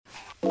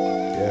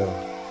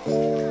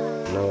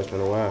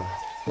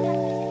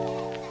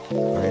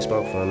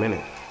spoke for a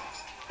minute.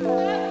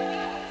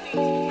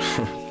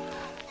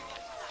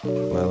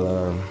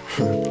 Well,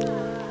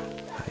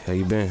 how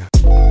you been?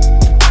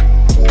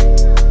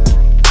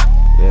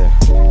 Yeah.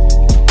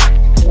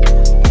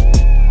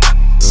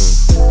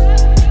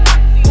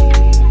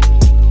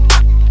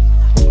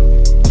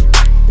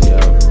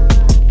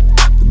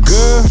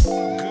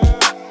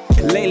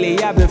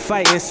 Lately I've been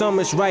fighting so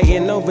much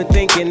writing,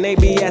 overthinking. They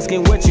be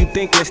asking what you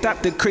thinking.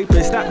 Stop the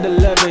creeping, stop the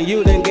loving.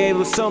 You done gave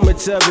us so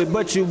much of it,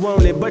 but you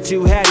want it, but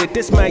you had it.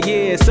 This my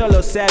year,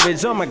 solo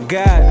savage, oh my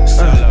God.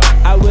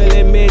 I will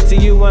admit to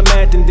you I'm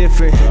acting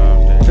different.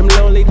 Them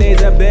lonely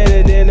days are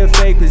better than a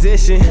fake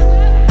position.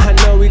 I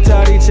know we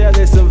taught each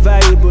other some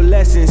valuable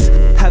lessons.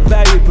 I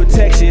value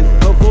protection,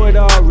 avoid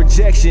all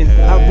rejection.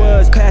 I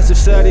was passive,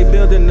 study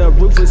building up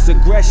ruthless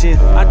aggression.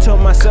 I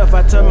told myself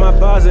I turned my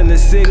bars into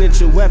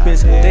signature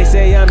weapons. They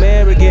say I'm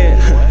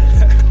arrogant,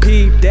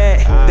 peep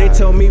that. They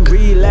told me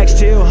relax,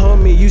 chill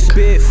homie, you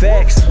spit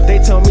facts. They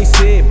told me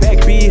sit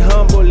back, be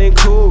humble and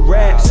cool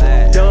raps.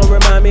 Don't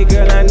remind me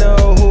girl, I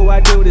know who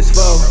I do this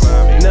for.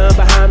 None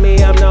behind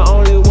me, I'm the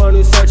only one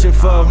who's searching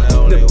for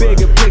the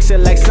bigger picture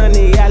like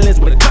sunny islands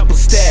with a couple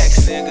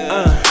stacks.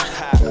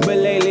 But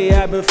lately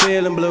I've been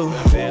feeling blue.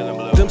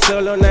 Them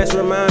solo nights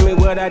remind me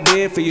what I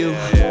did for you.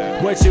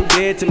 What you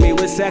did to me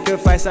was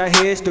sacrifice our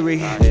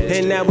history,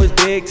 and that was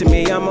big to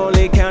me. I'm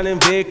only counting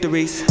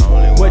victories.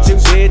 What you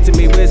did to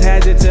me was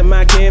hazard to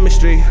my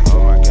chemistry.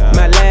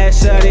 My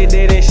last shot, it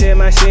didn't share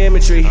my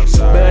symmetry,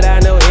 but I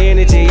know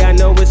energy, I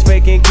know it's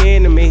faking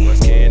kin to me.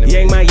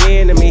 Yang my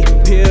enemy,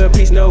 pure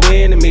peace, no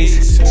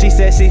enemies. She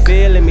said she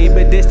feeling me,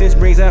 but distance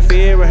brings out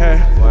fear of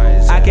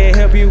her. I can't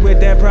help you with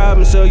that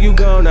problem, so you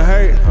gonna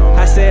hurt.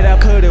 I said I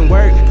put in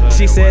work,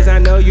 she says I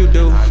know you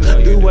do.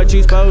 Do what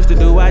you supposed to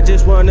do, I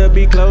just wanna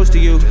be close to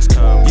you.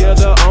 You're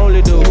the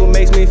only dude who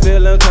makes me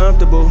feel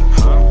uncomfortable.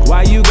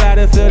 Why you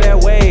gotta feel that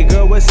way,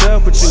 girl, what's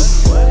up with you?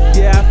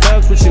 Yeah, I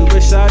fucks with you,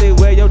 but shawty,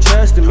 where your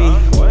trust in me?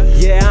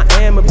 Yeah,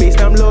 I am a beast,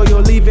 I'm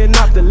loyal, leaving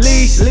off the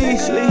leash.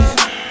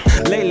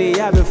 Lately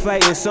I've been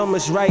fighting so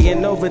much writing,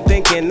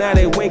 overthinking. Now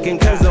they winking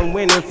cause I'm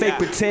winning, fake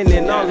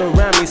pretending all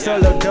around me.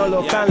 Solo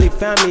dolo finally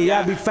found me,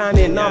 I be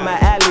finding all my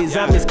alleys.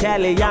 I miss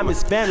Cali, I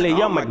miss family,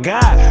 oh my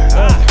God.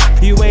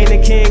 You ain't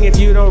a king if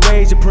you don't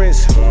raise your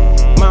prince.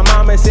 My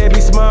mama said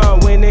be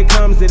smart when it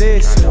comes to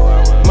this.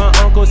 My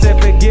uncle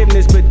said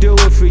forgiveness, but do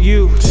it for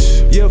you.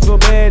 You'll feel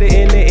better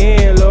in the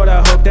end, Lord,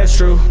 I hope that's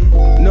true.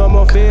 No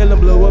more feeling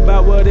blue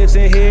about what ifs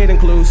and hidden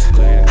clues.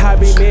 I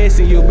be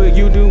missing you, but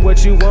you do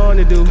what you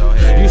wanna do.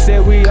 You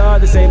said we are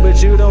the same,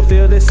 but you don't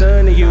feel the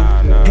sun in you.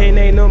 And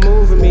ain't no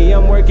moving me,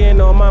 I'm working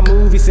on my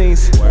movie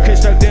scenes,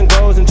 constructing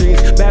goals and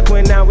dreams. Back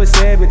when I was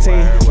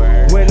 17,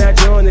 when I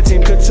joined the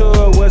team,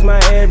 couture was my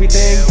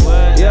everything.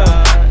 Yeah.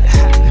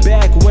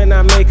 Back when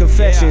I make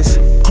confessions,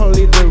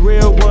 only the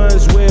real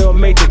ones will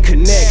make the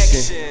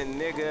connection.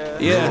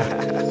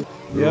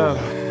 Yeah.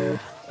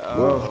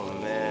 Oh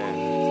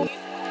man.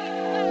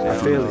 I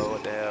feel it.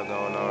 What the hell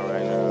going on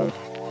right now?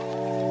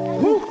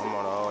 Woo. I'm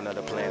on a whole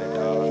nother planet,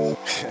 dog.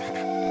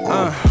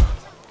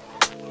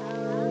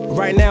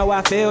 Right now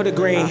I feel the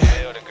green.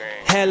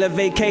 Hella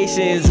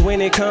vacations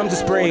when it comes to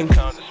spring.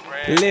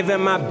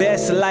 Living my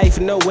best life,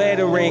 no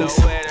wedding rings.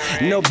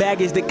 No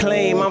baggage to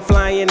claim, I'm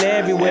flying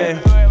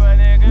everywhere.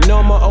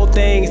 No more old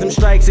things, them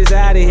strikes is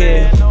out of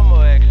here.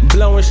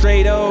 Blowing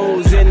straight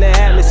O's in the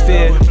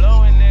atmosphere.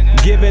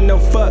 Giving no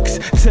fucks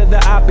to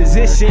the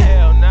opposition.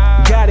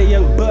 Got a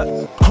young buck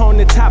on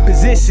the top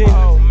position.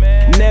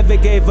 Never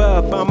gave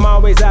up, I'm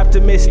always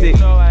optimistic.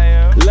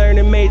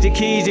 Learning major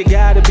keys, you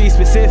gotta be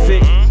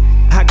specific.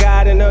 I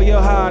gotta know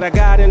your heart, I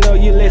gotta know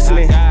you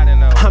listening.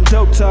 I'm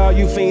dope to all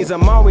you fiends,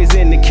 I'm always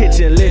in the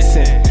kitchen,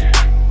 listen.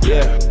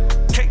 Yeah.